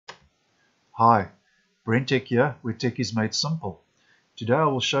Hi, BrenTech here, where tech is made simple. Today I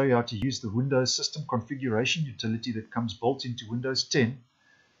will show you how to use the Windows System Configuration utility that comes built into Windows 10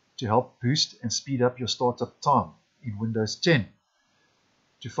 to help boost and speed up your startup time in Windows 10.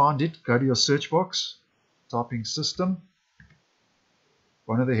 To find it, go to your search box, type in System.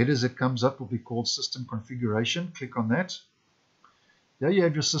 One of the headers that comes up will be called System Configuration. Click on that. Here you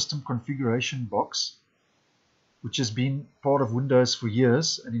have your System Configuration box, which has been part of Windows for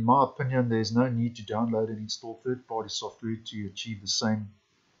years, and in my opinion there is no need to download and install third-party software to achieve the same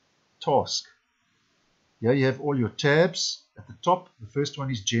task. Here you have all your tabs. At the top, the first one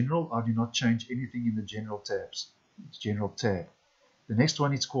is General. I do not change anything in the General tabs. It's General tab. The next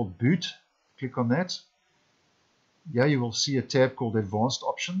one is called Boot. Click on that. Here you will see a tab called Advanced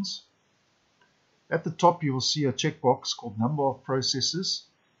Options. At the top you will see a checkbox called Number of Processes.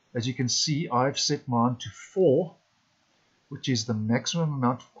 As you can see, I've set mine to 4, which is the maximum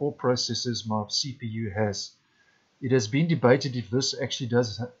amount of core processors my CPU has. It has been debated if this actually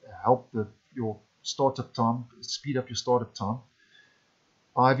does help your startup time, speed up your startup time.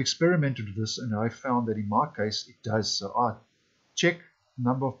 I've experimented with this and I found that in my case it does. So I check the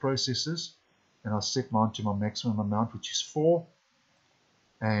number of processors and I set mine to my maximum amount, which is 4.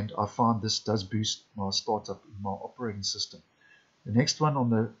 And I found this does boost my startup in my operating system. The next one on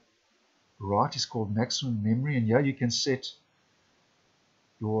the right is called maximum memory, and here you can set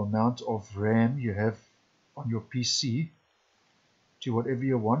your amount of RAM you have on your PC to whatever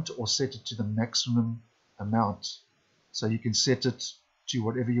you want, or set it to the maximum amount. So you can set it to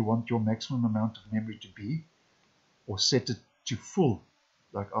whatever you want your maximum amount of memory to be, or set it to full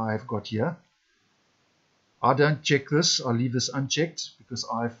like I have got here. I don't check this, I leave this unchecked because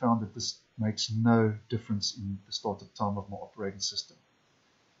I found that this makes no difference in the startup time of my operating system.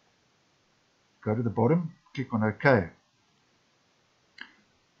 Go to the bottom, click on OK.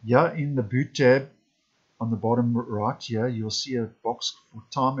 Here in the boot tab on the bottom right here, you'll see a box for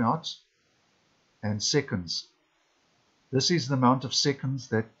timeout and seconds. This is the amount of seconds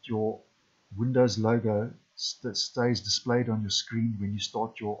that your Windows logo stays displayed on your screen when you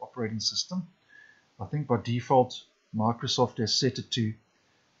start your operating system. I think by default Microsoft has set it to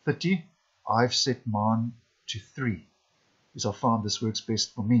 30. I've set mine to 3 because I found this works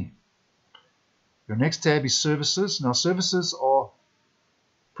best for me. Your next tab is Services. Now services are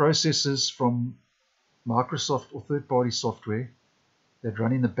processes from Microsoft or third-party software that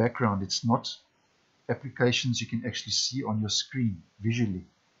run in the background. It's not applications you can actually see on your screen visually.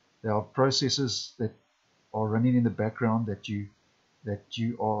 There are processes that are running in the background that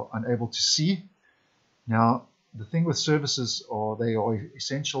you are unable to see. Now, the thing with services are they are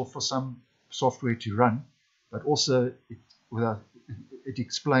essential for some software to run, but also it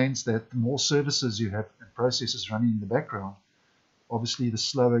explains that the more services you have and processes running in the background, obviously the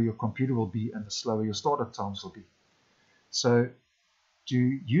slower your computer will be and the slower your startup times will be. So to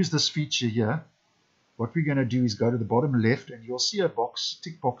use this feature here, what we're going to do is go to the bottom left and you'll see a box,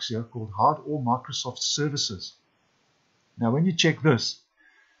 tick box here called Hide All Microsoft Services. Now when you check this,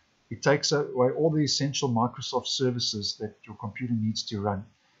 it takes away all the essential Microsoft services that your computer needs to run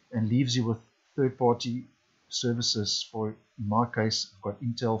and leaves you with third-party services. For, in my case, I've got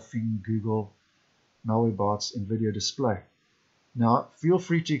Intel, Fing, Google, Malwarebytes, and Video Display. Now, feel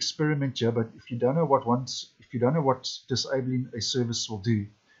free to experiment here, but if you don't know what disabling a service will do,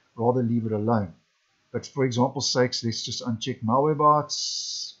 rather leave it alone. But for example's sakes, let's just uncheck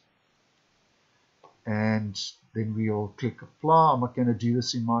Malwarebytes, and then we'll click apply. I'm not going to do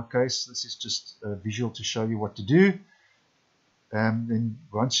this in my case. This is just a visual to show you what to do. Then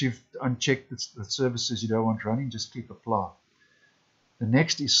once you've unchecked the services you don't want running, just click apply. The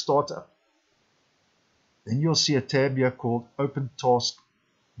next is startup. Then you'll see a tab here called Open Task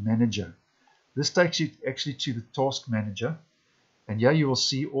Manager. This takes you actually to the Task Manager, and here you will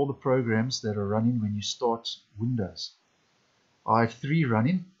see all the programs that are running when you start Windows. I have 3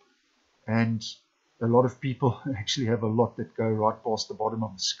 running, and a lot of people actually have a lot that go right past the bottom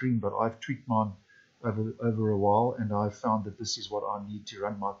of the screen, but I've tweaked mine over a while and I've found that this is what I need to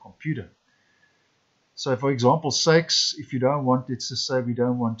run my computer. So for example's sakes, if you don't want, let's just say we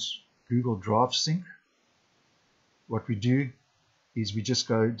don't want Google Drive Sync, what we do is we just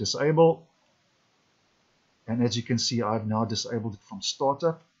go disable, and as you can see I've now disabled it from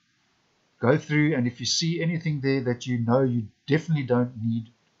startup. Go through, and if you see anything there that you know you definitely don't need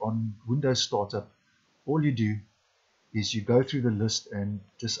on Windows startup, all you do is you go through the list and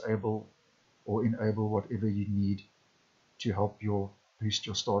disable or enable whatever you need to help boost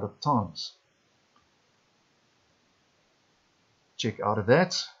your startup times. Check out of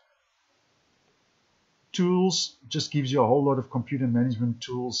that. Tools just gives you a whole lot of computer management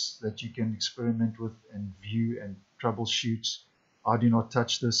tools that you can experiment with and view and troubleshoot. I do not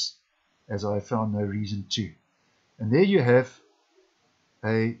touch this, as I found no reason to. And there you have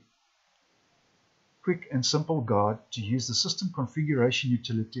a quick and simple guide to use the system configuration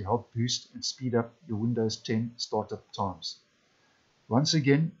utility to help boost and speed up your Windows 10 startup times. Once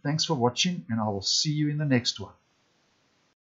again, thanks for watching, and I will see you in the next one.